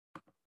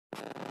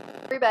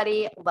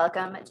everybody.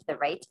 Welcome to the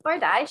Write or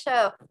Die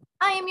Show.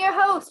 I am your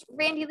host,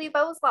 Randy Lee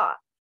Boslaw.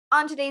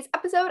 On today's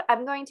episode,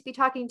 I'm going to be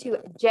talking to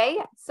Jay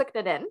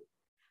Sukhnaddin,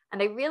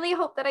 and I really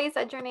hope that I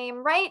said your name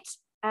right.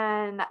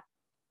 And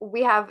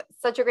we have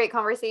such a great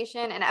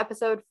conversation and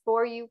episode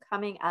for you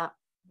coming up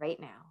right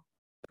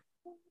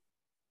now.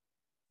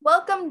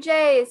 Welcome,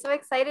 Jay. So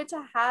excited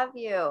to have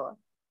you.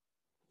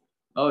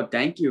 Oh,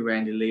 thank you,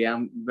 Randy Lee.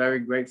 I'm very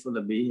grateful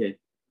to be here.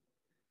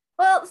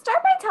 Well,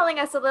 start by telling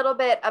us a little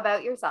bit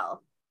about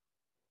yourself.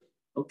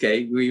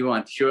 Okay, do you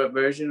want the short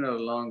version or the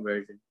long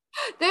version?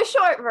 The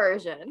short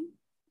version.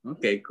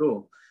 Okay,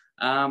 cool.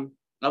 I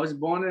was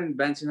born in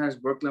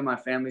Bensonhurst, Brooklyn. My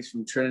family's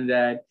from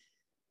Trinidad.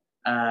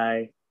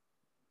 I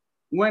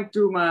went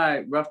through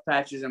my rough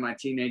patches in my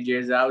teenage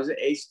years. I was an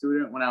A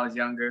student when I was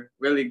younger,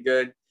 really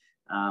good.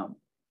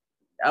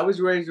 I was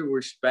raised with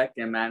respect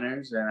and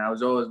manners, and I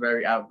was always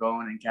very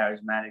outgoing and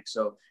charismatic,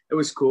 so it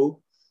was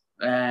cool.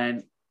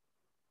 And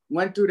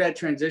went through that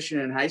transition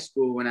in high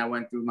school when I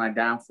went through my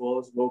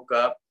downfalls, woke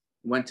up,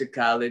 went to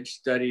college,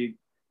 studied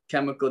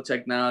chemical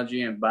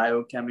technology and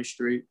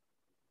biochemistry.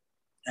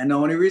 And the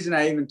only reason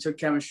I even took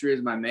chemistry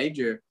as my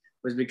major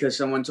was because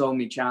someone told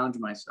me challenge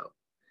myself.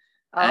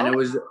 Oh. And it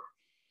was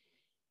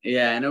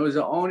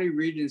the only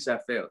Regents I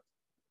failed,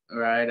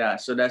 right?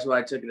 So that's why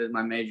I took it as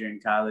my major in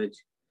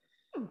college.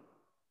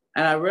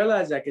 And I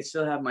realized I could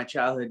still have my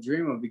childhood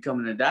dream of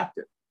becoming a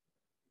doctor.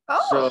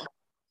 Oh.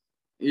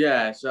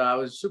 So I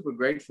was super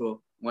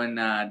grateful when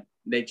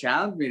they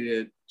challenged me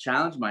to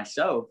challenge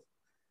myself.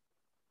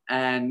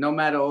 And no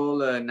matter all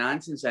the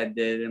nonsense I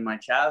did in my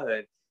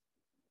childhood,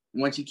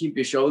 once you keep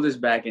your shoulders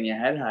back and your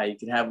head high, you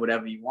can have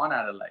whatever you want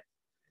out of life.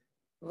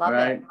 Love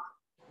it.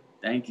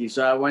 Thank you.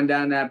 So I went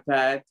down that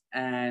path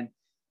and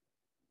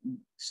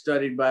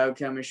studied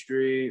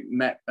biochemistry,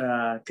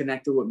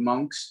 connected with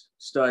monks,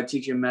 started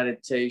teaching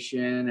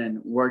meditation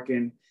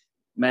and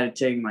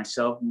meditating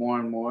myself more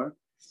and more.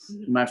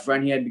 Mm-hmm. My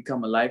friend, he had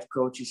become a life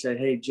coach. He said,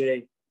 "Hey,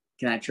 Jay,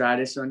 can I try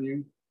this on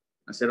you?"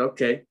 I said,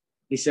 "Okay."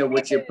 He said,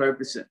 "What's your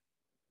purpose?"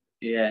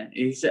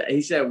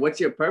 He said, "What's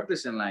your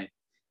purpose in life?"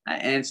 I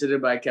answered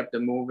it, but I kept it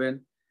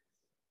moving.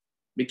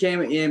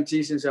 Became an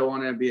EMT since I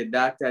wanted to be a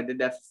doctor. I did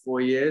that for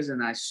 4 years,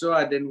 and I saw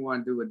I didn't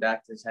want to do what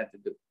doctors had to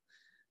do.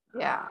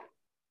 Yeah.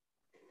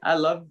 I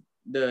love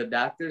the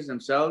doctors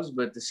themselves,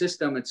 but the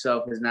system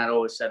itself is not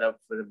always set up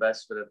for the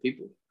best for the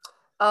people.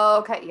 Oh,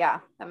 okay. Yeah,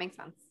 that makes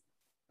sense.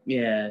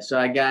 Yeah. So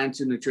I got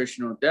into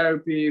nutritional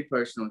therapy,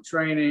 personal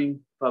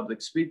training,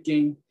 public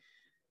speaking.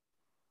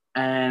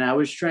 And I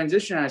was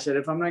transitioning. I said,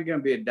 if I'm not going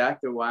to be a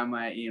doctor, why am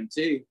I an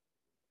EMT?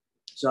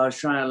 So I was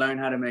trying to learn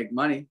how to make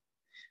money.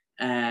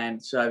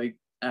 And so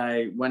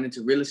I went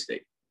into real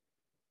estate.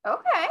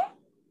 Okay.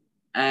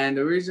 And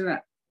the reason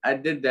I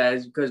did that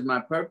is because my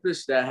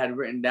purpose that I had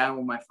written down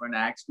when my friend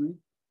asked me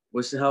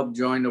was to help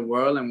join the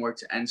world and work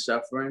to end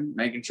suffering,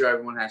 making sure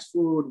everyone has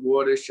food,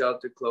 water,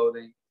 shelter,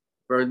 clothing,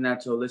 further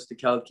that to holistic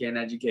healthcare and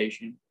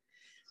education.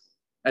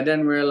 I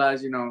then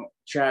realized,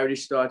 charity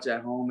starts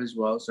at home as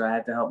well. So I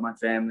had to help my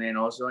family and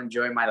also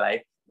enjoy my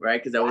life,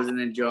 right? Because I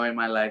wasn't enjoying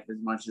my life as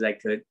much as I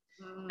could.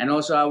 And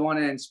also I want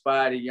to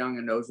inspire the young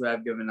and those who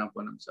have given up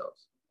on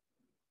themselves.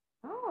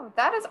 Oh,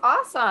 that is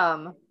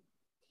awesome.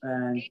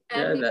 And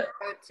you're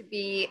about to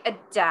be a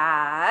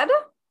dad.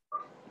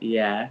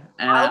 Yeah.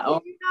 And how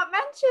did you not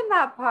mention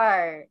that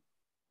part?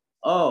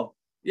 Oh,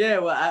 yeah.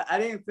 Well, I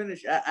didn't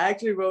finish. I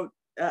actually wrote,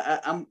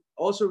 I'm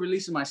also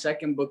releasing my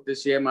second book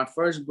this year. My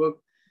first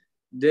book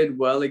did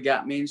well. It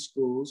got me in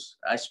schools.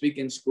 I speak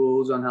in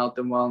schools on health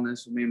and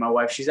wellness with me and my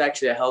wife. She's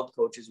actually a health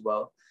coach as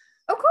well.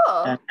 Oh,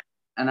 cool.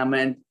 And I'm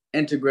an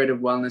integrative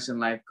wellness and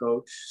life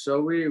coach.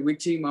 So we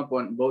team up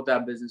on both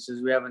our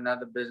businesses. We have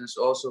another business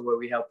also where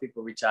we help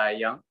people retire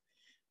young.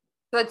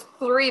 So it's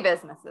 3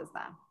 businesses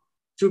then?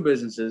 2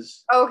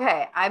 businesses.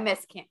 Okay, I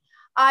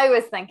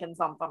was thinking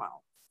something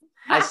else.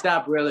 I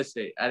stopped real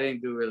estate. I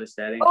didn't do real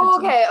estate.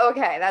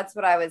 Okay. That's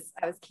what I was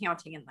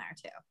counting in there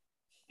too.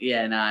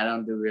 Yeah, no, I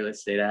don't do real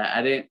estate.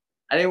 I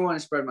didn't want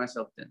to spread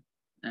myself thin.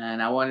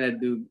 And I wanted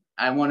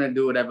to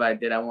do whatever I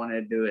did. I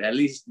wanted to do it at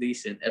least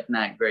decent, if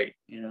not great,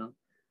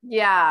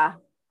 Yeah,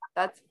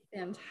 that's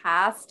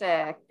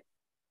fantastic.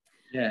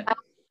 Yeah.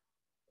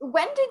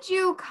 When did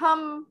you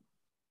come?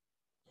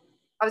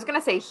 I was going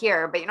to say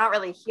here, but you're not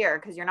really here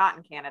because you're not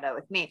in Canada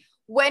with me.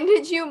 When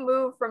did you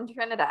move from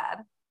Trinidad?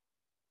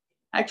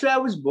 Actually, I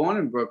was born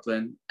in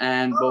Brooklyn,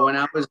 but when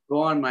I was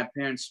born, my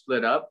parents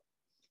split up.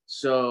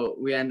 So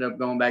we ended up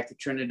going back to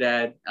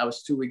Trinidad. I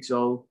was 2 weeks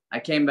old. I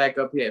came back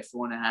up here at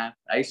 4.5.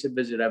 I used to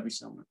visit every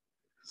summer.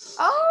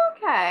 Oh,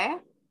 okay.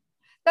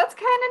 That's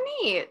kind of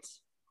neat.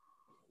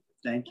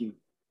 Thank you.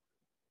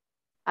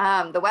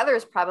 The weather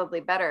is probably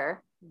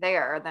better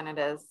there than it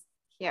is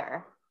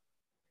here.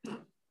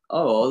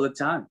 Oh, all the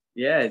time.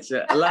 Yeah, it's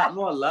a lot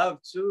more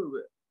love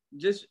too.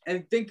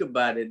 And think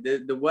about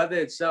it. The weather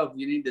itself,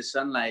 you need the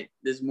sunlight.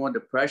 There's more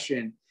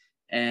depression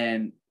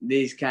and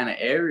these kind of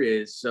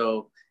areas.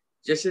 So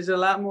just there's a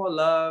lot more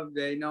love.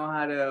 They know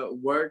how to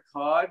work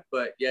hard,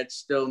 but yet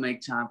still make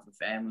time for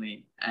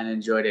family and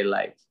enjoy their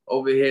life.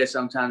 Over here,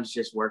 sometimes it's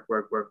just work.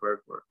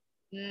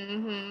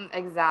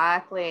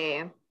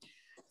 Exactly.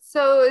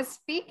 So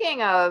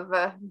speaking of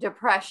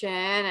depression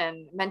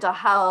and mental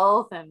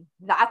health and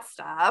that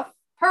stuff,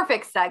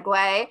 perfect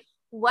segue.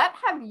 What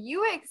have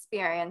you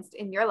experienced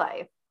in your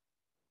life?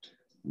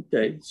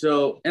 Okay,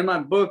 so in my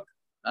book,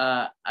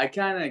 I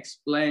kind of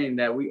explain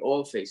that we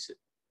all face it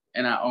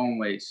in our own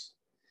ways.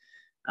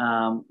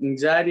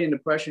 Anxiety and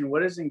depression.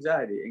 What is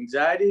anxiety?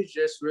 Anxiety is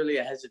just really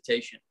a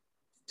hesitation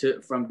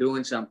from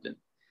doing something.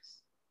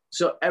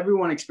 So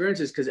everyone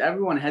experiences because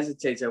everyone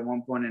hesitates at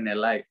one point in their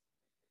life.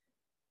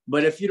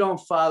 But if you don't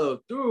follow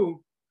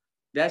through,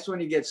 that's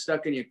when you get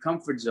stuck in your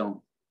comfort zone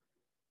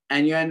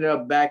and you end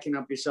up backing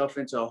up yourself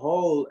into a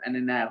hole. And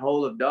in that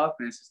hole of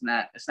darkness,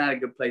 it's not a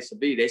good place to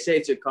be. They say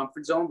it's a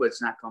comfort zone, but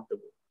it's not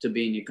comfortable to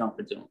be in your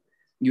comfort zone.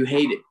 You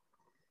hate it.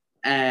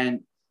 And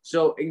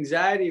so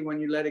anxiety, when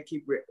you let it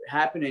keep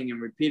happening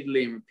and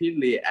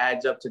repeatedly, it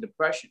adds up to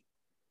depression.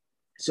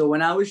 So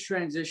when I was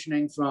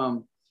transitioning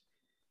from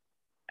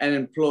an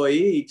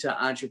employee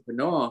to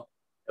entrepreneur,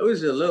 it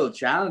was a little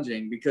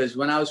challenging because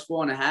when I was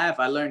 4.5,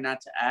 I learned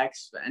not to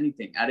ask for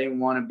anything. I didn't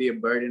want to be a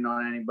burden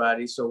on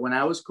anybody. So when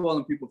I was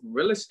calling people for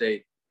real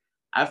estate,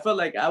 I felt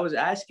like I was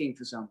asking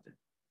for something,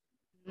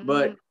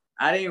 but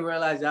I didn't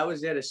realize I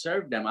was there to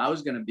serve them. I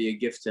was going to be a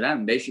gift to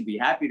them. They should be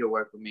happy to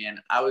work with me, and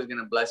I was going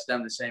to bless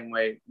them the same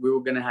way. We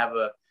were going to have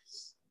a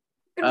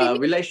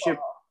relationship.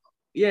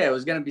 Yeah, it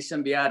was going to be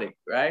symbiotic,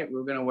 right? We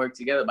were going to work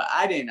together, but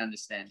I didn't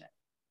understand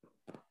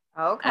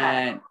that. Okay.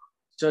 And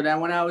so then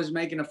when I was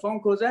making the phone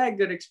calls, I had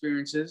good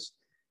experiences,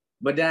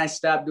 but then I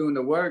stopped doing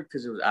the work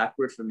because it was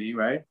awkward for me,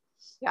 right?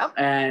 Yep.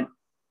 And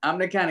I'm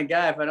the kind of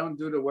guy, if I don't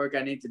do the work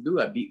I need to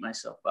do, I beat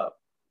myself up.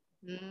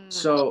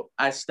 So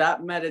I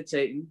stopped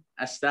meditating.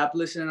 I stopped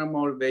listening to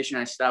motivation.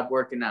 I stopped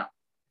working out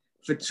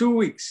for 2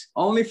 weeks,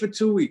 only for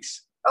 2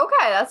 weeks.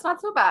 Okay, that's not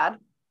so bad.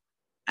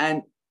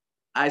 And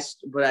I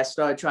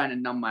started trying to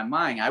numb my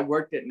mind. I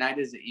worked at night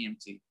as an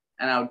EMT,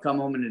 and I would come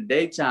home in the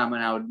daytime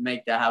and I would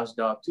make the house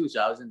dark too.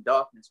 So I was in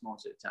darkness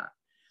most of the time.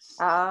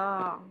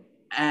 Oh.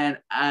 And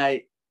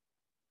I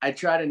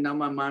try to numb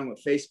my mind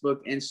with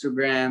Facebook,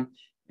 Instagram,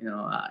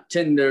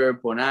 Tinder,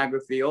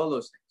 pornography, all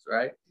those things,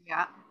 right?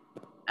 Yeah.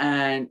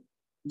 And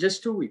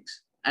just 2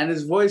 weeks. And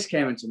his voice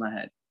came into my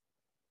head.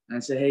 And I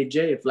said, hey,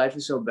 Jay, if life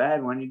is so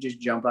bad, why don't you just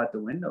jump out the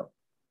window?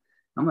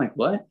 I'm like,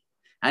 what?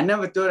 I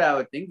never thought I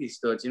would think these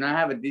thoughts. I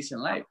have a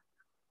decent life.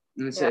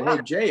 And I said,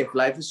 hey, Jay, if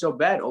life is so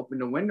bad, open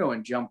the window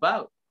and jump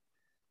out.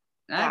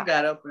 And I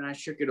got up and I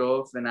shook it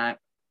off. And I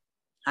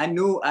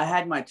knew I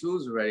had my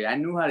tools already. I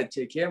knew how to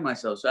take care of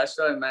myself. So I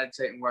started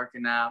meditating,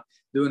 working out,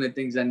 doing the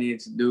things I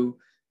needed to do.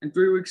 And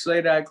 3 weeks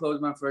later, I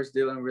closed my first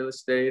deal in real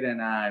estate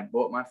and I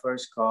bought my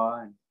first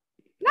car. And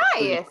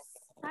nice.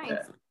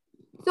 Yeah.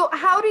 So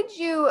how did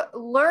you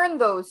learn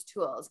those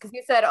tools? Because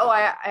you said,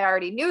 I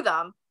already knew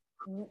them.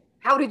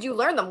 How did you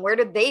learn them? Where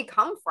did they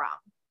come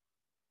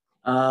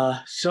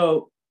from?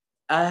 So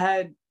I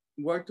had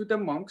worked with the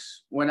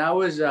monks when I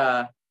was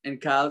in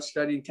college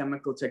studying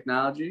chemical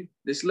technology.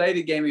 This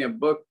lady gave me a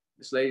book,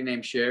 this lady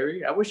named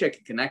Sherry. I wish I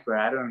could connect with her.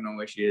 I don't know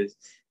where she is.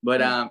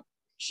 But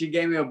she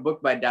gave me a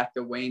book by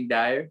Dr. Wayne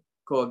Dyer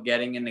called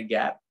Getting in the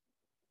Gap.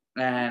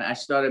 And I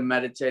started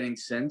meditating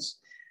since.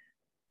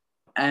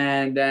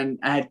 And then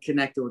I had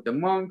connected with the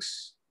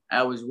monks.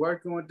 I was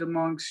working with the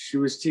monks. She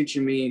was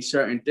teaching me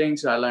certain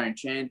things. So I learned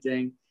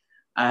chanting.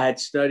 I had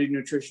studied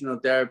nutritional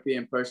therapy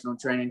and personal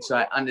training. So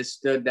I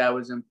understood that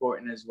was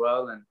important as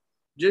well. And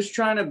just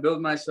trying to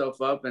build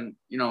myself up and,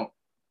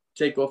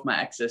 take off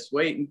my excess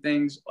weight and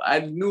things. I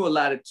knew a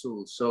lot of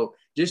tools. So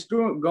just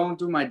going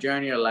through my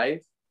journey of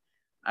life,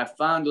 I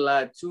found a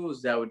lot of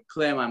tools that would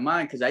clear my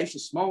mind because I used to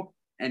smoke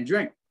and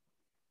drink.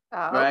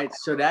 Right. Okay.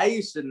 So that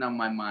used to numb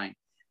my mind.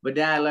 But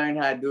then I learned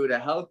how to do it a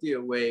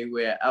healthier way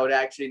where I would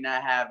actually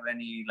not have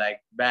any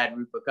bad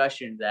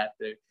repercussions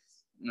after.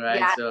 Right.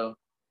 Yeah. So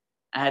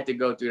I had to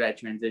go through that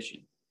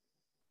transition.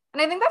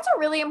 And I think that's a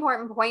really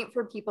important point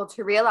for people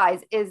to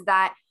realize is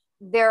that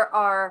there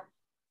are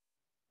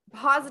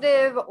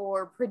positive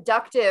or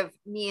productive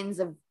means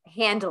of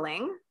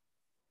handling.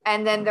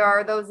 And then there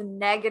are those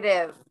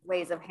negative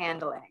ways of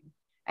handling.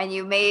 And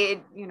you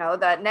made,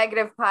 that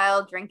negative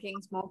pile,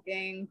 drinking,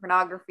 smoking,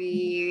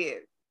 pornography,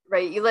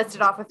 right? You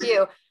listed off a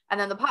few. And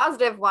then the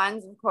positive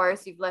ones, of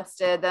course, you've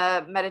listed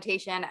the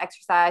meditation,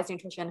 exercise,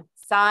 nutrition,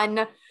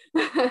 sun.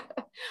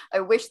 I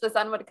wish the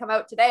sun would come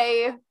out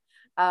today. It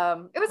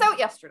was out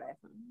yesterday.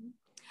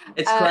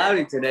 It's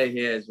cloudy today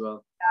here as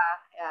well.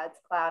 Yeah, it's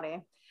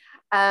cloudy.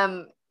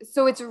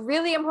 So it's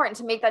really important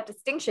to make that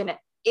distinction.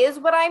 Is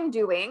what I'm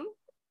doing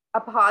a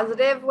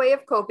positive way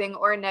of coping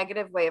or a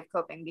negative way of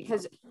coping?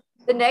 Because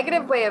the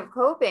negative way of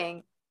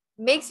coping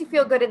makes you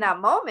feel good in that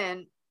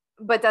moment,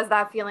 but does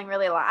that feeling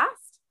really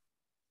last?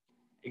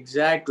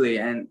 Exactly.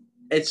 And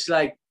it's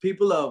like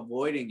people are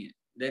avoiding it.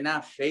 They're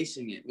not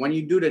facing it. When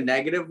you do the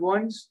negative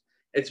ones,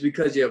 it's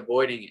because you're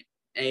avoiding it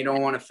and you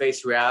don't want to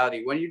face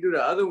reality. When you do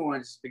the other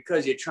ones, it's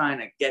because you're trying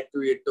to get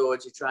through your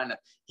thoughts. You're trying to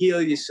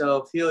heal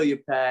yourself, heal your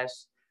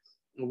past,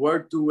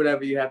 work through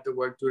whatever you have to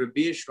work through to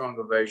be a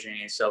stronger version of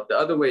yourself. The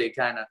other way, you're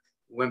kind of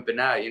wimping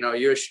out.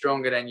 You're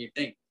stronger than you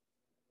think.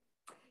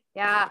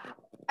 Yeah.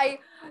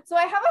 So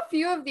I have a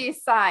few of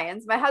these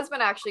signs. My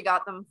husband actually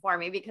got them for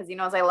me because he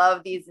knows I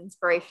love these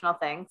inspirational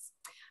things.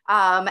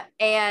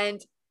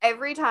 And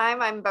every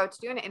time I'm about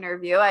to do an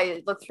interview,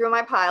 I look through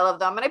my pile of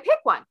them and I pick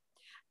one.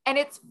 And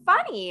it's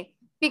funny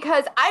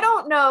because I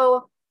don't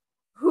know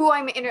who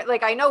I'm in,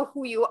 like I know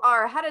who you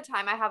are ahead of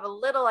time. I have a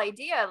little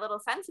idea, a little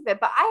sense of it,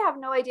 but I have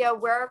no idea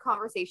where our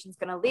conversation is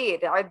going to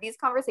lead. These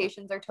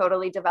conversations are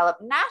totally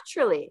developed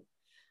naturally.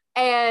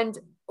 And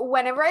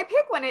whenever I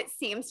pick one, it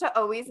seems to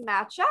always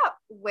match up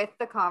with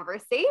the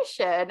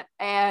conversation.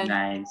 And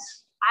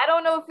nice. I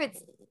don't know if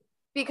it's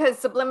because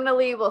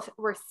subliminally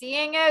we're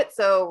seeing it,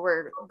 so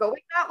we're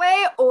going that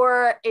way,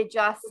 or it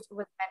just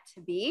was meant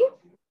to be.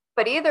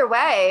 But either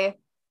way,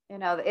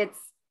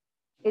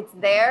 it's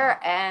there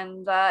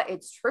and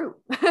it's true.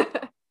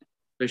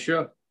 For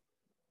sure.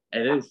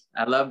 It is.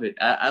 I love it.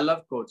 I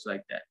love quotes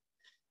like that.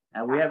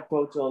 And we have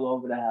quotes all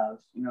over the house.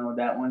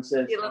 That one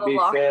says,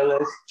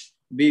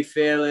 be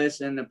fearless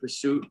in the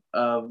pursuit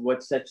of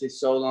what sets your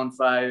soul on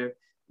fire.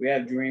 We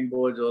have dream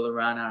boards all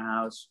around our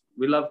house.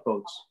 We love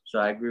quotes. So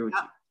I agree with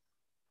you.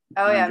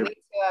 Oh yeah, me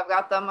too. I've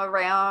got them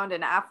around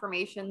and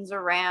affirmations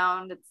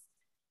around.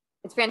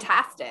 It's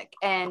fantastic.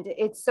 And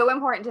it's so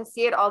important to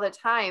see it all the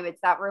time. It's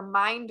that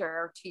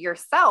reminder to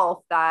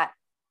yourself that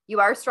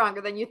you are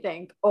stronger than you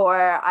think. Or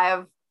I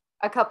have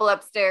a couple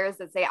upstairs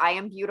that say, I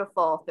am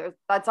beautiful.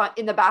 That's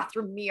in the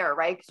bathroom mirror,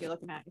 right? Because you're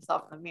looking at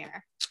yourself in the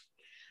mirror.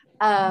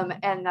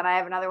 And then I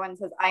have another one that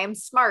says, I am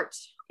smart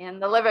in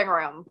the living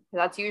room.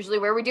 That's usually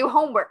where we do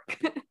homework.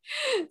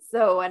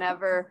 So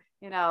whenever,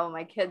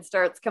 my kid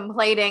starts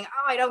complaining,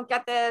 oh, I don't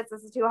get this.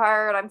 This is too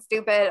hard. I'm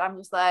stupid. I'm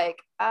just like,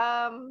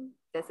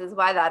 this is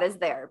why that is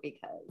there,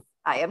 because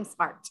I am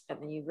smart. And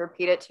then you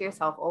repeat it to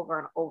yourself over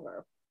and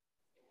over.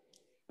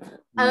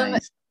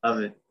 Nice.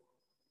 Love it.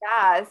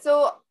 Yeah.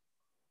 So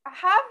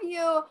have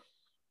you,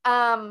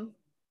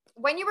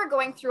 when you were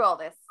going through all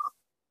this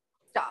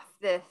stuff,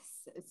 this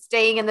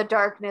staying in the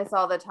darkness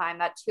all the time,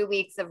 that 2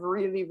 weeks of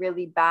really,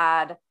 really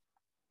bad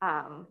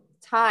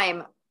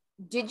time,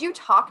 did you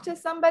talk to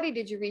somebody?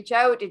 Did you reach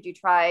out? Did you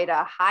try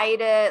to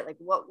hide it? Like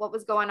what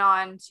was going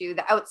on to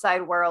the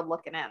outside world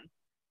looking in?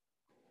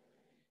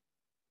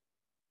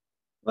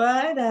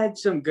 Well, I'd had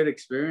some good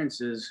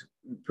experiences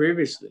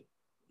previously.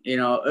 It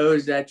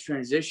was that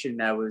transition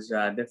that was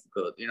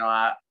difficult.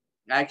 I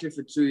actually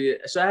for 2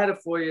 years, so I had a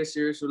 4-year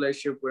serious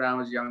relationship when I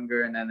was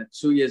younger, and then the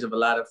 2 years of a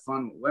lot of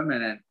fun with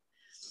women, and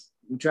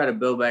try to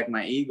build back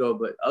my ego,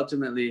 but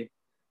ultimately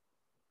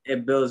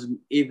it builds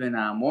even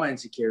more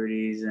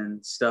insecurities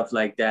and stuff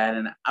like that.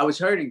 And I was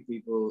hurting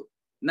people,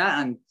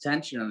 not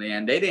intentionally,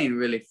 and they didn't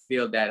really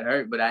feel that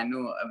hurt, but I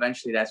knew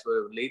eventually that's what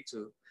it would lead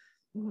to.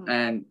 Mm-hmm.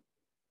 And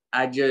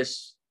I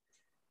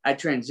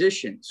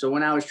transitioned. So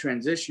when I was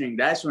transitioning,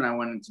 that's when I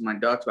went into my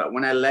dark spot.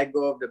 When I let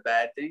go of the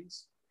bad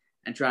things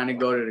and trying to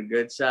go to the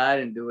good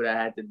side and do what I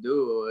had to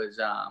do,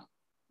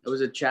 it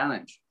was a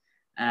challenge.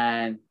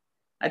 And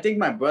I think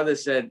my brother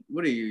said,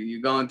 what are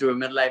you going through a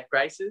midlife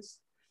crisis?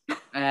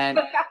 And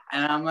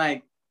I'm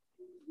like,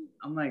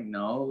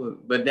 no.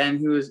 But then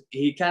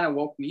he kind of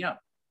woke me up,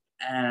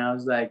 and I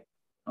was like,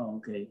 oh,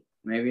 okay,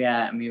 maybe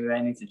I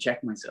need to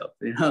check myself,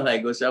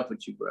 like, what's up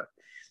with you, bro?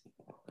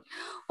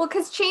 Well,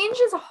 because change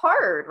is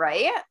hard,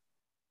 right?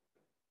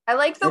 I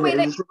like the way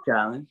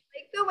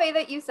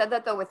that you said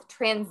that though, with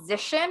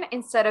transition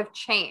instead of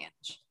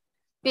change,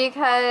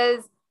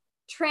 because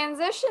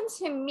transition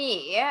to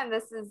me, and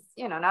this is,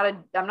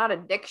 I'm not a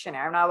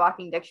dictionary, I'm not a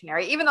walking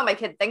dictionary, even though my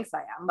kid thinks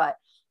I am, but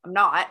I'm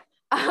not.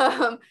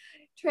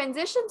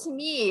 Transition to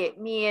me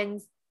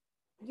means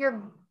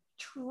you're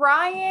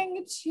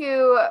trying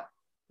to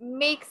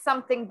make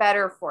something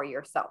better for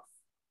yourself,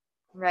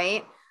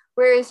 right?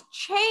 Whereas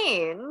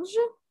change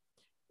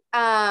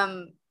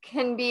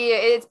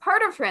it's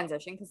part of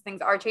transition because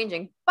things are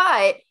changing,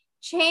 but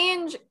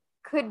change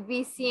could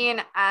be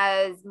seen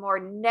as more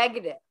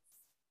negative.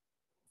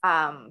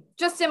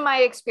 Just in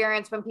my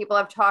experience, when people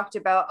have talked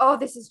about, oh,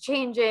 this is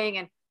changing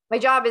and my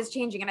job is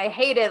changing and I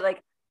hate it,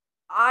 like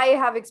I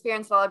have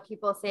experienced a lot of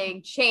people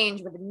saying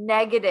change with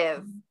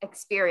negative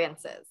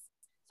experiences.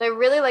 So I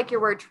really like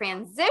your word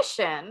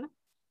transition,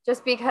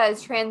 just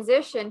because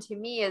transition to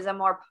me is a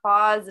more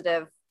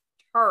positive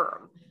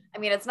term. I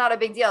mean, it's not a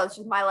big deal. It's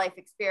just my life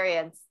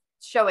experience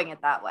showing it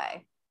that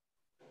way.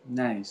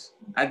 Nice.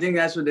 I think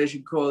that's what they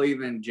should call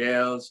even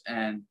jails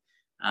and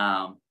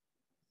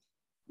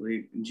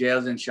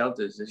jails and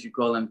shelters. They should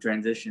call them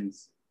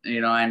transitions,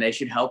 and they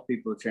should help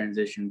people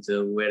transition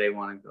to where they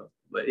want to go.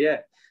 But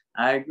yeah,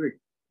 I agree.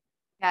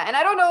 Yeah. And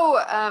I don't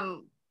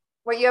know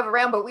what you have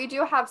around, but we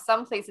do have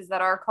some places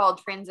that are called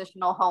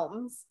transitional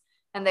homes,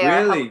 and they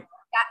are. Yes.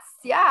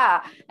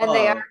 Yeah. And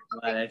they are.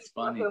 That's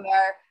funny. Who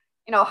are,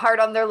 hard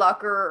on their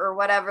luck or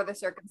whatever the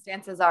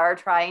circumstances are,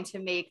 trying to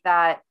make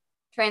that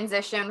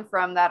transition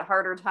from that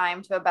harder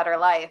time to a better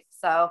life.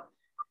 So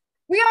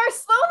we are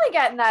slowly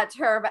getting that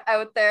term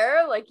out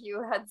there, like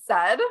you had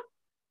said.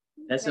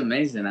 That's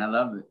amazing. I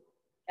love it.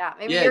 Yeah,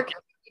 maybe your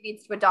community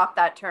needs to adopt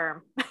that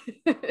term.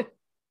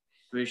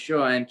 for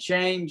sure. And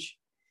change,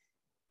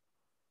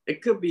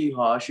 it could be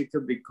harsh, it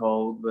could be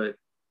cold, but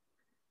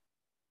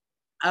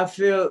I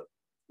feel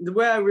the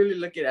way I really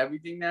look at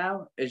everything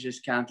now is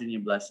just counting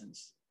your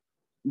blessings.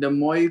 The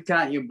more you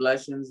count your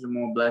blessings, the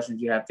more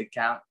blessings you have to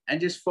count, and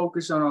just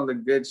focus on all the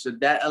good. So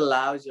that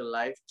allows your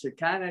life to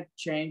kind of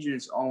change in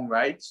its own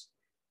rights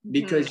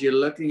because you're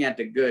looking at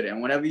the good,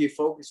 and whatever you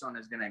focus on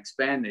is going to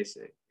expand, they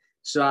say.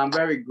 So I'm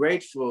very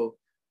grateful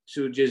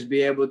to just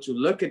be able to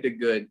look at the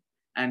good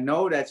and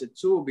know that's a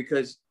tool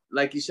because,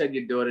 like you said,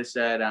 your daughter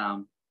said,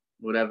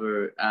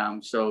 whatever,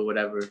 so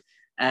whatever,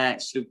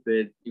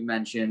 stupid, you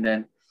mentioned,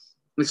 and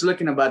it's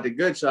looking about the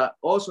good. So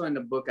also in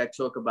the book, I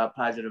talk about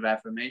positive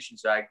affirmation.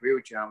 So I agree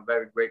with you. I'm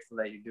very grateful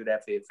that you do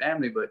that for your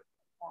family. But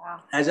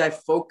as I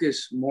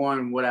focus more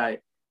on what I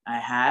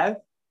have,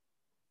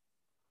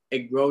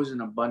 it grows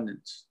in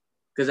abundance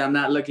because I'm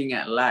not looking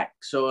at lack.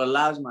 So it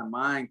allows my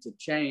mind to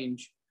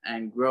change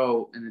and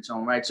grow in its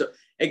own right. So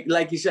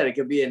like you said, it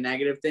could be a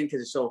negative thing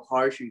because it's so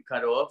harsh and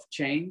cut off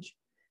change,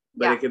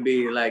 but it could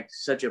be like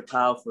such a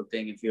powerful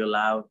thing if you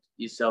allow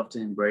yourself to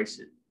embrace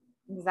it.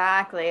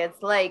 Exactly.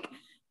 It's like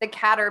the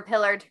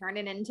caterpillar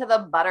turning into the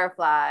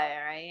butterfly,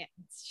 right?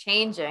 It's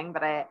changing,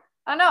 but I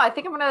don't know. I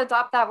think I'm going to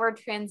adopt that word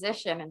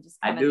transition and just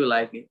I do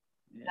like it.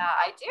 Yeah,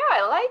 I do.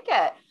 I like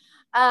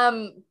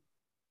it.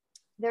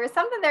 There was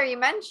something there you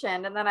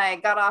mentioned, and then I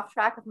got off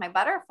track with my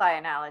butterfly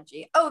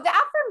analogy. Oh, the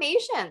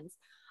affirmations.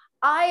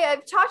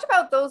 I've talked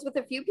about those with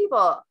a few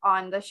people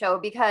on the show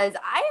because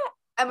I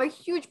am a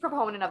huge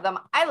proponent of them.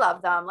 I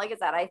love them. Like I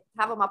said, I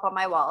have them up on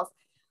my walls,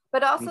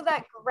 but also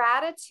that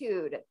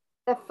gratitude,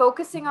 the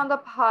focusing on the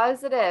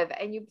positive,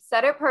 and you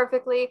said it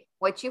perfectly.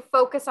 What you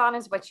focus on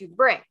is what you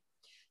bring.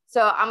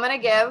 So I'm going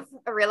to give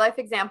a real life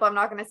example. I'm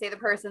not going to say the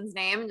person's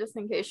name just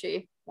in case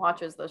she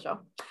watches the show.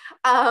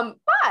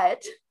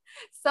 But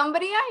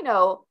somebody I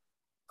know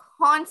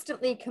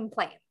constantly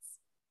complains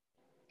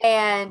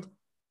and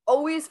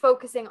always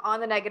focusing on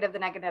the negative, the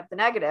negative, the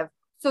negative.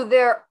 So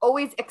they're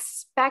always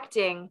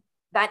expecting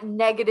that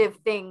negative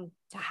thing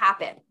to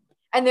happen.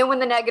 And then when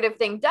the negative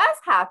thing does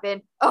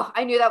happen, oh,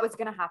 I knew that was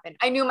going to happen.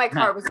 I knew my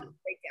car was going to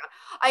break down.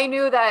 I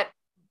knew that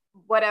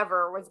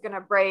whatever was going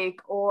to break,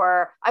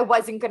 or I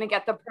wasn't going to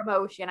get the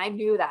promotion. I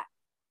knew that.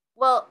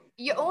 Well,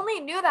 you only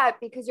knew that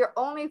because you're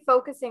only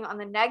focusing on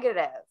the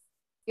negative.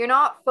 You're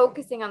not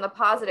focusing on the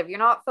positive. You're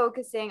not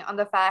focusing on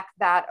the fact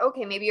that,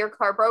 okay, maybe your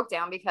car broke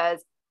down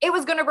because it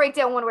was going to break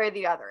down one way or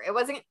the other.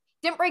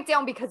 Didn't break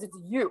down because it's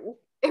you.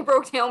 It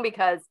broke down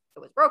because it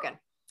was broken.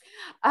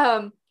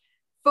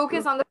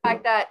 Focus on the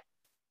fact that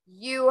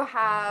you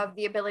have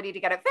the ability to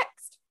get it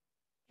fixed.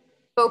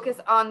 Focus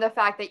on the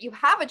fact that you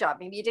have a job.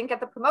 Maybe you didn't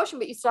get the promotion,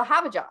 but you still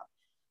have a job.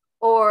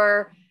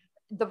 Or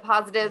the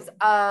positives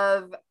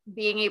of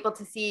being able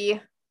to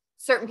see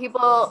certain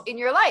people in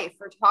your life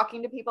or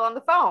talking to people on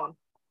the phone.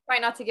 Try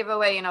not to give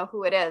away,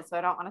 who it is. So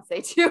I don't want to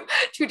say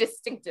too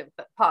distinctive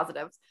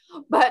positives,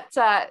 but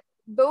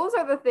those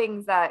are the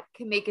things that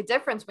can make a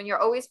difference when you're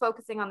always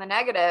focusing on the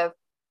negative.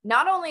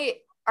 Not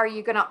only are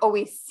you going to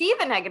always see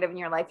the negative in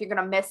your life, you're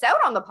going to miss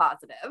out on the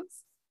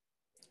positives,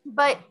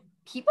 but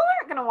people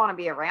aren't going to want to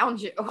be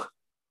around you.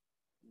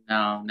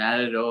 No, not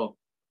at all.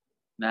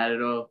 Not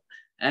at all.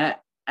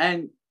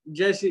 And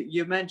just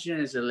you mentioned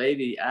as a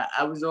lady,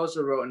 I was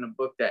also wrote in a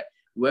book that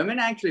women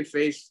actually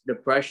face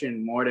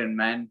depression more than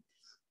men,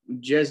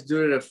 just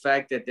due to the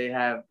fact that they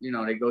have,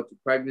 they go through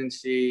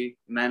pregnancy,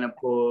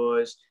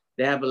 menopause.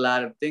 They have a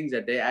lot of things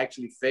that they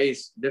actually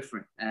face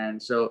different.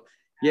 And so,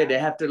 yeah, they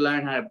have to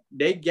learn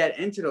they get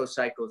into those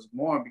cycles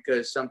more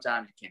because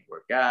sometimes you can't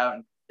work out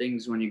and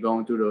things when you're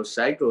going through those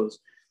cycles.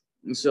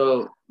 And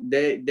so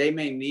they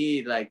may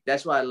need,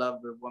 that's why I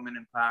love the women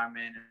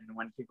empowerment and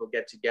when people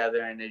get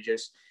together and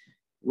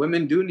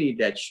women do need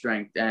that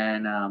strength.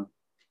 And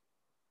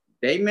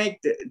they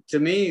to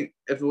me,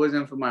 if it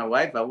wasn't for my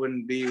wife, I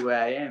wouldn't be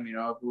where I am. If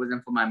it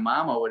wasn't for my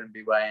mom, I wouldn't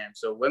be where I am.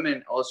 So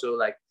women also,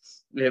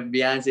 if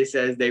Beyonce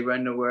says they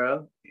run the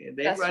world,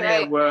 they That's run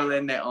right. the world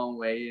in their own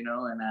way,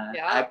 and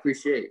I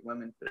appreciate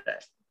women for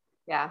that.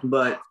 Yeah.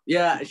 But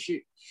yeah,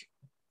 she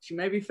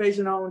may be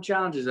facing her own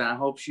challenges, and I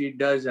hope she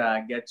does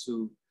get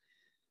to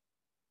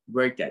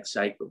break that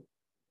cycle.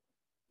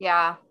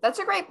 Yeah, that's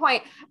a great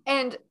point.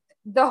 And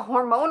the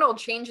hormonal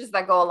changes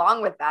that go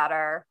along with that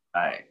are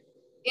right.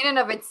 in and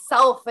of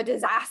itself a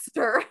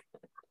disaster.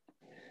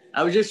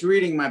 I was just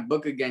reading my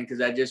book again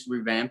because I just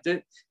revamped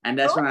it. And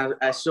that's when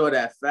I saw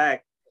that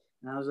fact.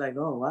 And I was like,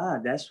 oh, wow,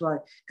 that's why.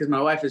 Because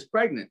my wife is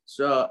pregnant.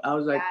 So I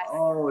was like,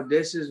 oh,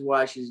 this is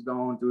why she's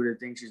going through the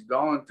things she's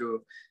going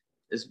through.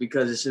 It's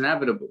because it's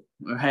inevitable,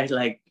 right?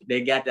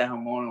 They got that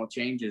hormonal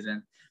changes.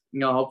 And,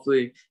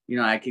 hopefully,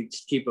 I can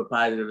keep it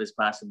positive as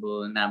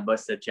possible and not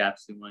bust her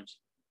chops too much.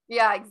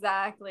 Yeah,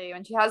 exactly.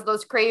 When she has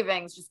those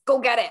cravings, just go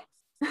get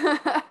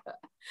it.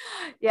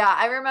 Yeah,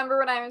 I remember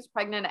when I was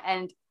pregnant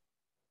and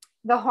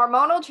the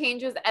hormonal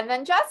changes, and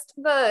then just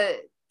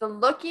the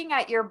looking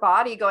at your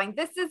body going,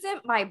 this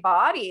isn't my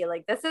body.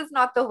 This is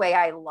not the way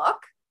I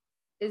look,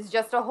 is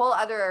just a whole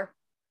other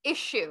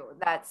issue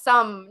that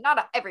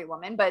not every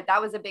woman, but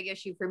that was a big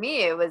issue for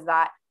me. It was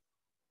that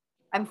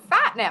I'm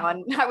fat now.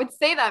 And I would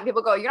say that and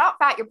people go, you're not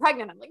fat, you're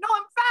pregnant. I'm like, no,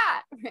 I'm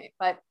fat. Right?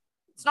 But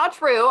it's not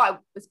true. I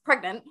was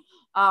pregnant.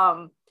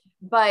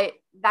 But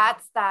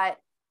that's that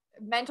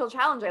mental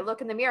challenge. I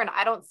look in the mirror and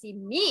I don't see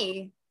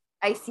me.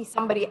 I see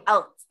somebody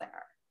else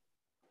there.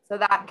 So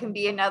that can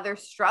be another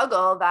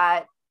struggle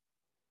that,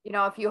 you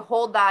know, if you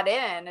hold that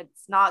in,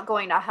 it's not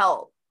going to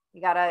help.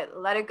 You got to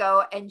let it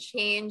go and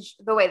change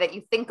the way that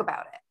you think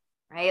about it.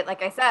 Right.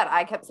 Like I said,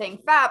 I kept saying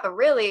fat, but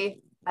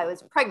really I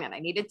was pregnant. I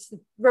needed to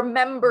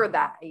remember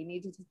that. I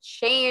needed to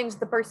change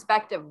the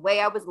perspective, way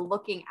I was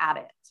looking at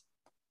it.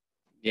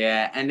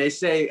 Yeah. And they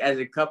say as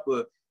a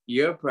couple,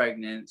 you're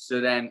pregnant. So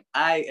then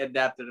I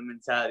adapted the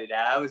mentality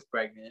that I was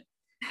pregnant.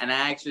 And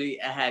I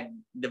had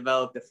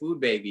developed a food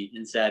baby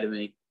inside of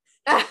me.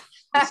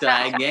 So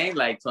I gained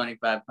like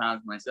 25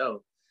 pounds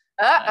myself.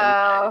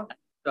 I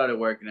started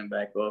working them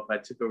back off. I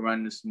took a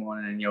run this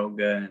morning in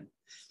yoga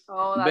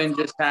and been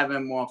just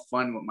having more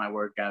fun with my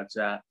workouts.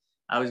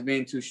 I was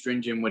being too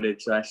stringent with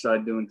it. So I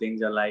started doing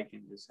things I like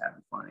and just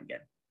having fun again.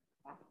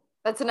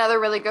 That's another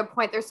really good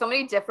point. There's so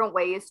many different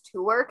ways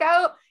to work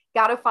out.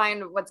 Got to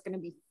find what's going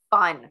to be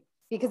fun,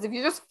 because if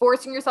you're just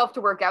forcing yourself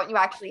to work out and you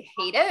actually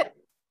hate it,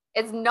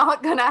 it's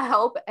not going to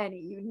help any.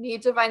 You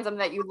need to find something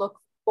that you look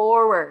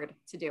forward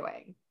to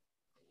doing.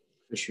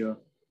 For sure.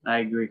 I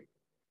agree.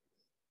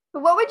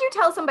 What would you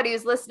tell somebody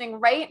who's listening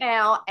right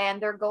now and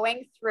they're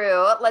going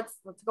through, let's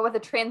go with a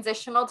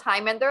transitional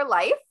time in their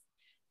life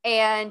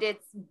and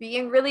it's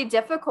being really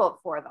difficult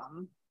for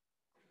them?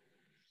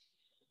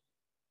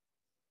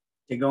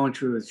 They're going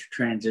through a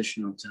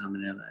transitional time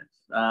in their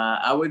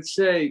life. I would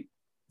say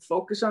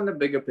focus on the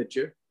bigger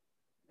picture.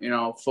 You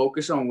know,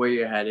 focus on where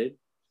you're headed.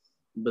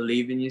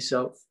 Believe in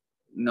yourself.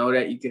 Know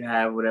that you can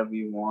have whatever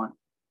you want.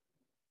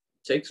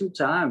 Take some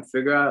time.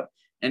 Figure out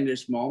in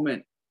this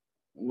moment,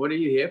 what are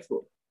you here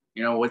for?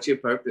 You know, what's your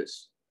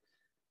purpose?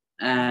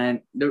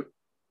 And the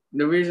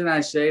reason I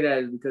say that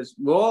is because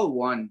we're all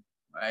one,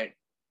 right?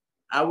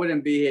 I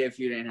wouldn't be here if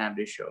you didn't have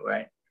this show,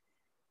 right?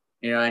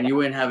 You know, and you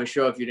wouldn't have a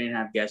show if you didn't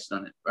have guests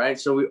on it, right?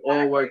 So we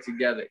all work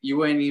together. You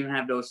wouldn't even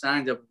have those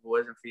signs up if it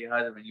wasn't for your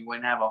husband. You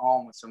wouldn't have a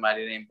home with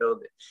somebody that didn't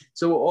build it.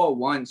 So we're all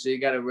one. So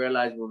you got to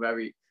realize we're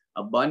very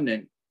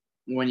abundant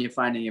when you're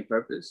finding your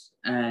purpose.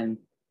 And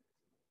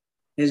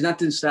there's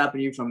nothing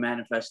stopping you from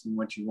manifesting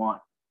what you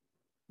want.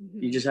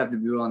 Mm-hmm. You just have to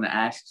be willing to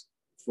ask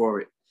for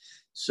it.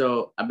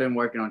 So I've been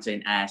working on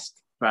saying ask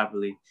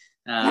properly.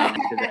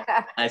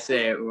 I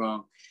say it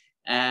wrong.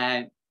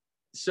 And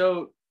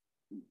so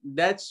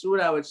that's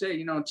what I would say.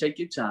 You know, take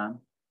your time,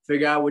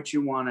 figure out what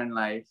you want in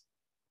life,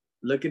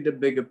 look at the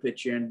bigger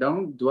picture, and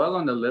don't dwell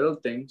on the little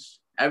things.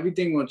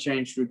 Everything will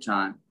change through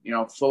time. You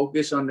know,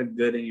 focus on the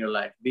good in your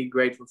life. Be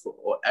grateful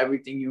for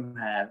everything you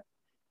have.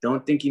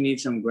 Don't think you need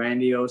some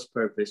grandiose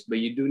purpose, but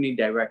you do need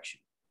direction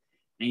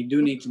and you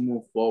do need to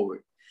move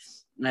forward.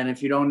 And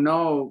if you don't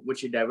know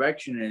what your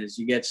direction is,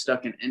 you get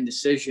stuck in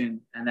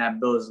indecision, and that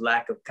builds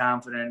lack of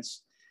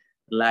confidence,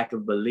 lack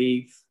of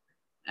belief,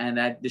 and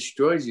that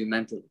destroys you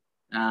mentally.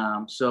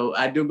 So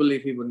I do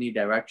believe people need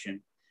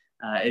direction.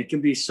 It can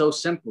be so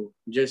simple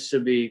just to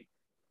be,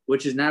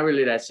 which is not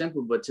really that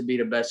simple, but to be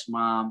the best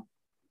mom,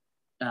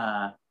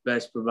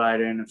 best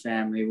provider in the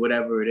family,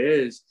 whatever it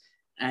is.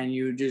 And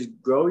you just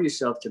grow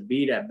yourself to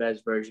be that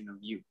best version of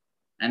you.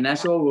 And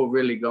that's what we're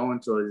really going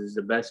towards, is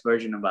the best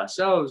version of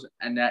ourselves.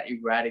 And that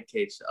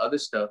eradicates the other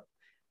stuff.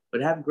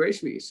 But have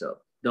grace with yourself.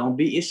 Don't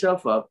beat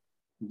yourself up.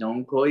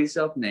 Don't call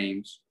yourself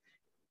names.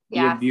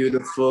 Yeah. You're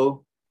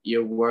beautiful.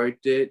 You're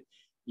worth it.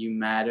 You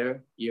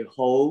matter. You're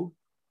whole.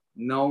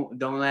 No,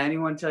 don't let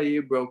anyone tell you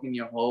you're broken.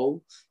 You're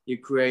whole. You're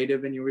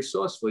creative and you're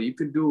resourceful. You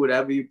could do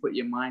whatever you put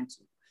your mind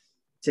to.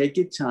 Take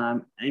your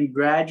time and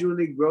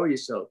gradually grow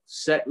yourself.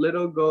 Set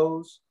little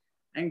goals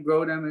and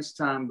grow them as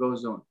time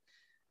goes on.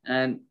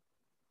 And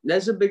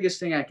that's the biggest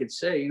thing I could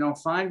say. You know,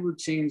 find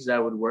routines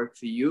that would work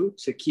for you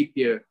to keep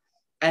your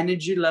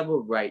energy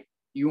level right.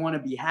 You want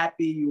to be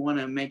happy. You want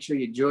to make sure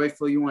you're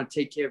joyful. You want to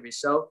take care of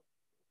yourself.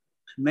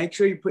 Make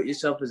sure you put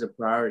yourself as a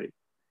priority.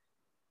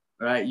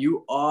 Right?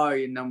 You are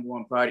your number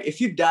one priority. If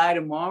you die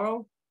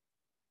tomorrow,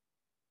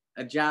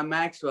 John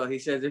Maxwell, he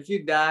says, if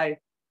you die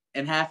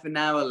and half an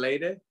hour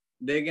later,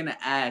 they're going to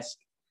ask,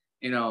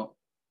 you know,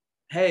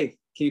 hey,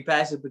 can you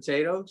pass the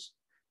potatoes?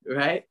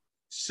 Right?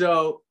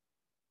 So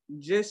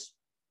just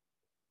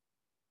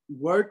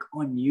work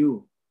on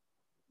you.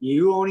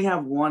 You only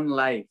have one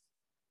life.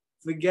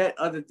 Forget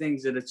other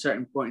things at a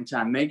certain point in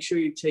time. Make sure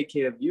you take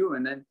care of you,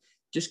 and then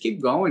just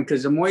keep going.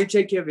 Because the more you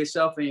take care of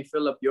yourself and you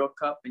fill up your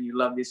cup and you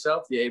love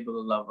yourself, you're able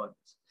to love others.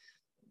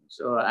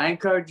 So I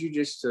encourage you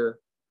just to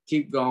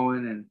keep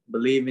going and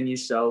believe in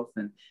yourself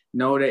and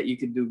know that you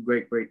can do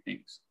great, great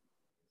things.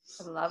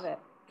 I love it.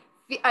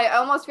 I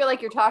almost feel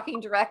like you're talking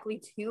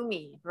directly to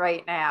me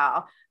right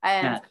now.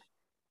 And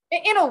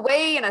in a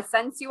way, in a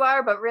sense you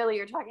are, but really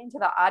you're talking to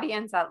the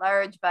audience at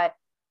large. But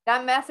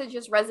that message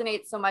just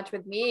resonates so much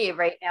with me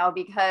right now,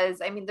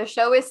 because I mean, the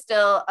show is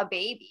still a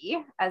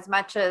baby, as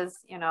much as,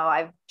 you know,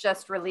 I've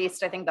just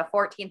released, I think, the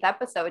 14th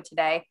episode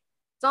today.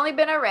 It's only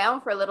been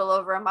around for a little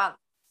over a month.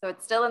 So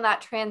it's still in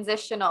that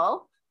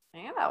transitional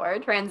or a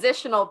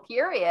transitional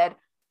period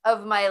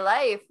of my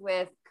life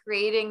with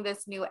creating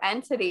this new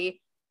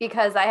entity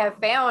because I have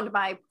found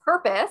my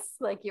purpose,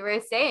 like you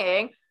were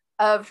saying,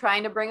 of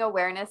trying to bring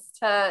awareness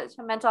to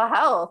mental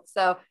health.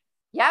 So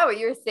yeah, what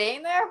you're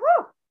saying there,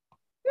 whew,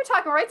 you're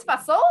talking right to my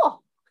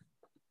soul.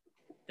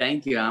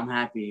 Thank you. I'm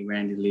happy,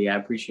 Randy Lee. I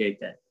appreciate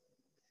that.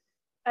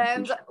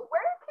 And where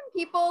can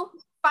people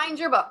find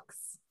your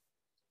books?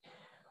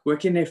 Where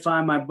can they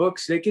find my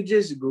books? They could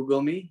just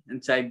Google me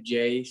and type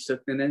Jay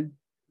Sooknanen.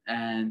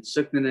 And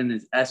Sooknanen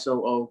is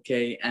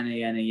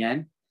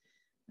Sooknanan.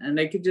 And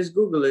they could just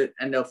Google it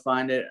and they'll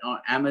find it on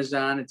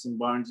Amazon. It's in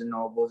Barnes and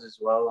Nobles as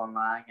well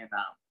online. And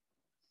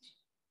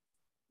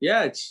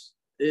yeah,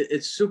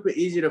 it's super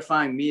easy to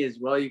find me as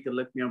well. You can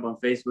look me up on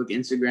Facebook,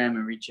 Instagram,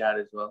 and reach out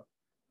as well.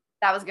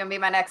 That was going to be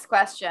my next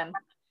question.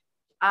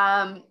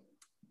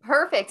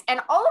 Perfect.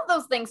 And all of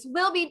those links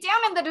will be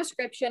down in the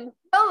description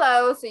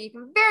below. So you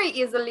can very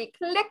easily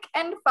click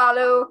and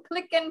follow,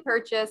 click and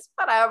purchase,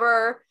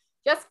 whatever.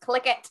 Just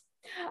click it.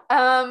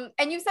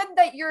 And you said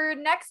that your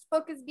next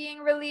book is being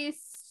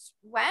released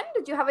when?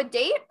 Did you have a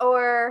date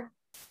or?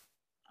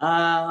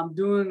 I've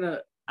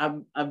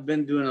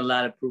been doing a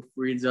lot of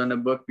proofreads on the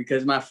book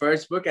because my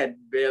first book, I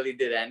barely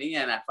did any.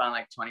 And I found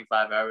like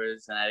 25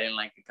 errors and I didn't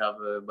like the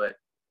cover, but.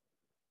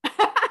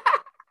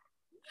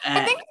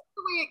 I think that's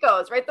the way it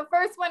goes, right? The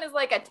first one is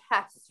like a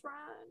test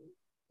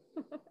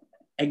run.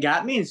 It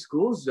got me in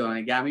schools though, and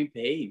it got me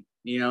paid,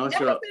 you know. Never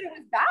said it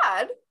was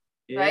bad,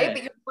 right?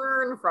 But you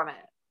learn from it.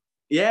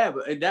 Yeah,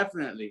 but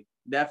definitely,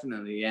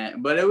 yeah.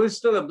 But it was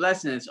still a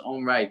blessing in its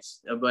own rights.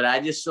 But I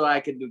just saw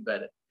I could do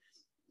better.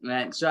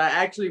 And so I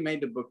actually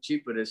made the book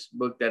cheaper. This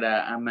book that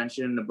I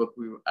mentioned in the book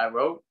I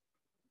wrote.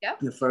 Yeah.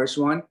 The first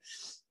one,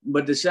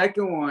 but the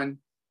second one,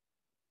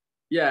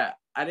 yeah.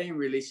 I didn't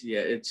release it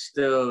yet. It's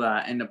still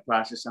in the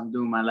process. I'm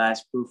doing my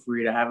last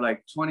proofread. I have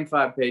like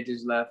 25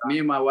 pages left. Me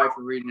and my wife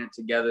are reading it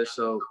together.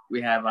 So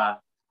we have a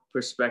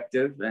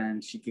perspective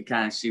and she could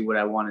kind of see what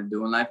I want to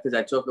do in life. Because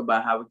I talk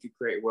about how we could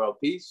create world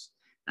peace.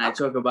 And I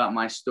talk about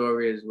my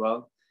story as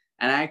well.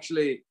 And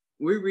actually,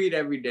 we read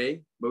every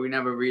day, but we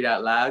never read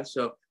out loud.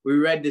 So we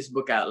read this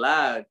book out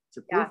loud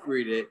to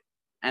proofread it.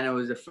 And it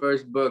was the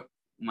first book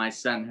my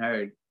son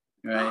heard,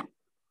 right?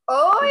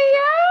 Oh,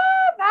 yeah.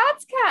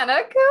 That's kind of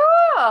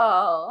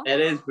cool.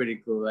 It is pretty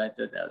cool. I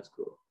thought that was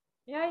cool.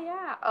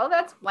 Yeah. Oh,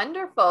 that's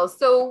wonderful.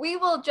 So we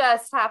will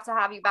just have to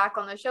have you back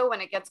on the show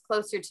when it gets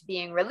closer to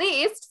being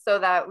released so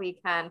that we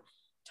can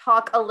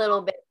talk a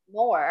little bit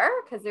more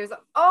because there's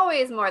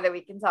always more that we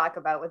can talk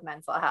about with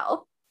mental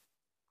health.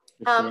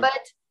 Sure.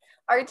 But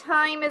our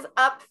time is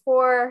up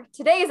for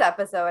today's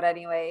episode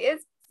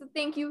anyways. So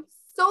thank you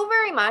so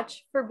very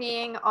much for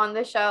being on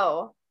the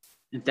show.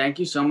 And thank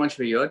you so much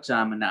for your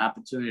time and the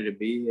opportunity to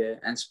be here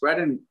and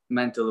spreading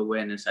mental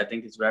awareness. I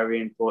think it's very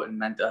important.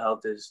 Mental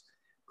health is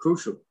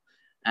crucial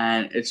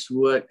and it's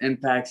what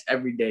impacts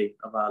every day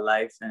of our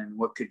life and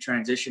what could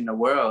transition the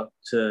world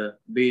to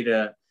be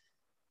the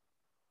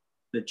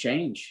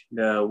change.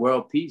 The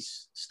world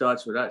peace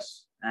starts with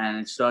us and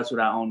it starts with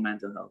our own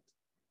mental health.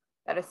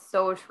 That is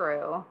so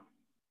true.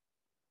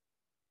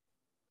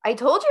 I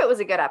told you it was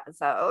a good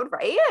episode,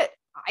 right?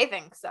 I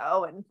think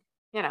so. And,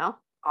 you know,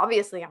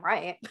 obviously I'm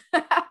right.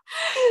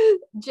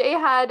 Jay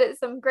had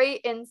some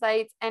great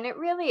insights and it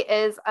really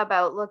is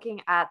about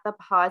looking at the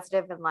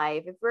positive in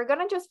life. If we're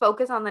going to just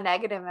focus on the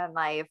negative in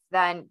life,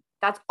 then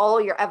that's all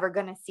you're ever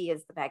going to see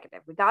is the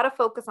negative. We got to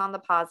focus on the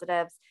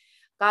positives,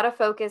 got to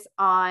focus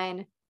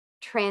on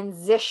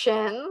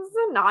transitions,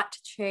 not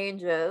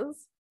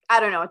changes.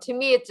 I don't know. To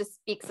me, it just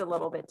speaks a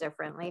little bit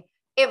differently.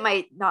 It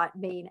might not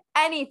mean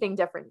anything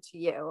different to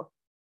you,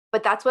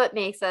 but that's what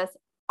makes us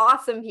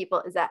awesome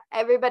people is that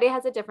everybody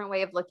has a different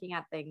way of looking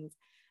at things.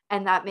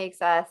 And that makes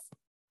us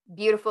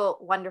beautiful,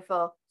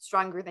 wonderful,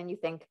 stronger than you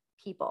think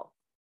people.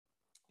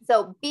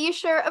 So be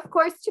sure, of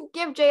course, to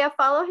give Jay a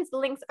follow. His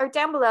links are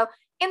down below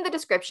in the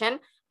description.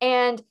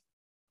 And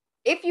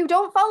if you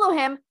don't follow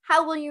him,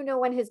 how will you know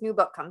when his new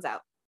book comes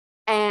out?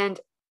 And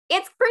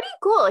it's pretty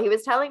cool. He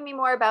was telling me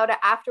more about it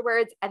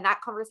afterwards, and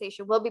that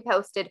conversation will be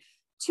posted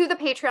to the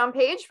Patreon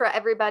page for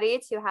everybody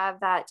to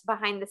have that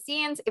behind the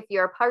scenes. If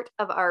you're a part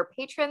of our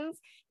patrons,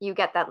 you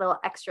get that little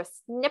extra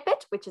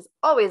snippet, which is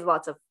always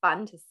lots of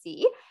fun to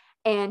see.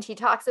 And he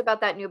talks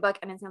about that new book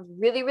and it sounds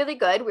really, really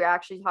good. We're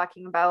actually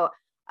talking about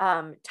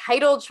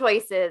title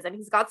choices and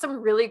he's got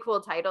some really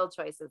cool title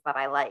choices that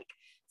I like.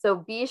 So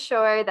be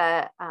sure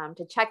that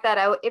to check that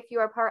out if you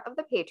are part of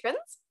the patrons.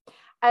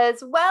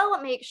 As well,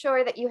 make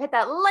sure that you hit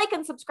that like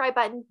and subscribe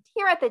button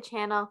here at the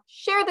channel.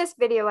 Share this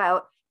video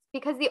out.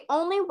 Because the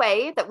only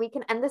way that we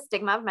can end the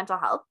stigma of mental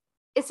health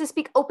is to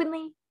speak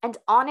openly and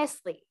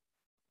honestly.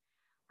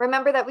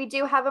 Remember that we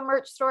do have a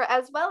merch store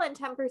as well, and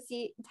 10%,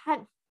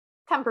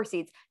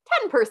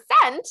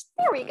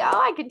 there we go,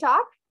 I can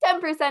talk.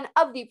 10%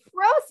 of the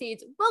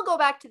proceeds will go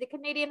back to the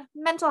Canadian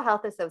Mental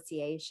Health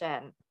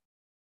Association.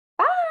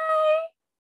 Bye.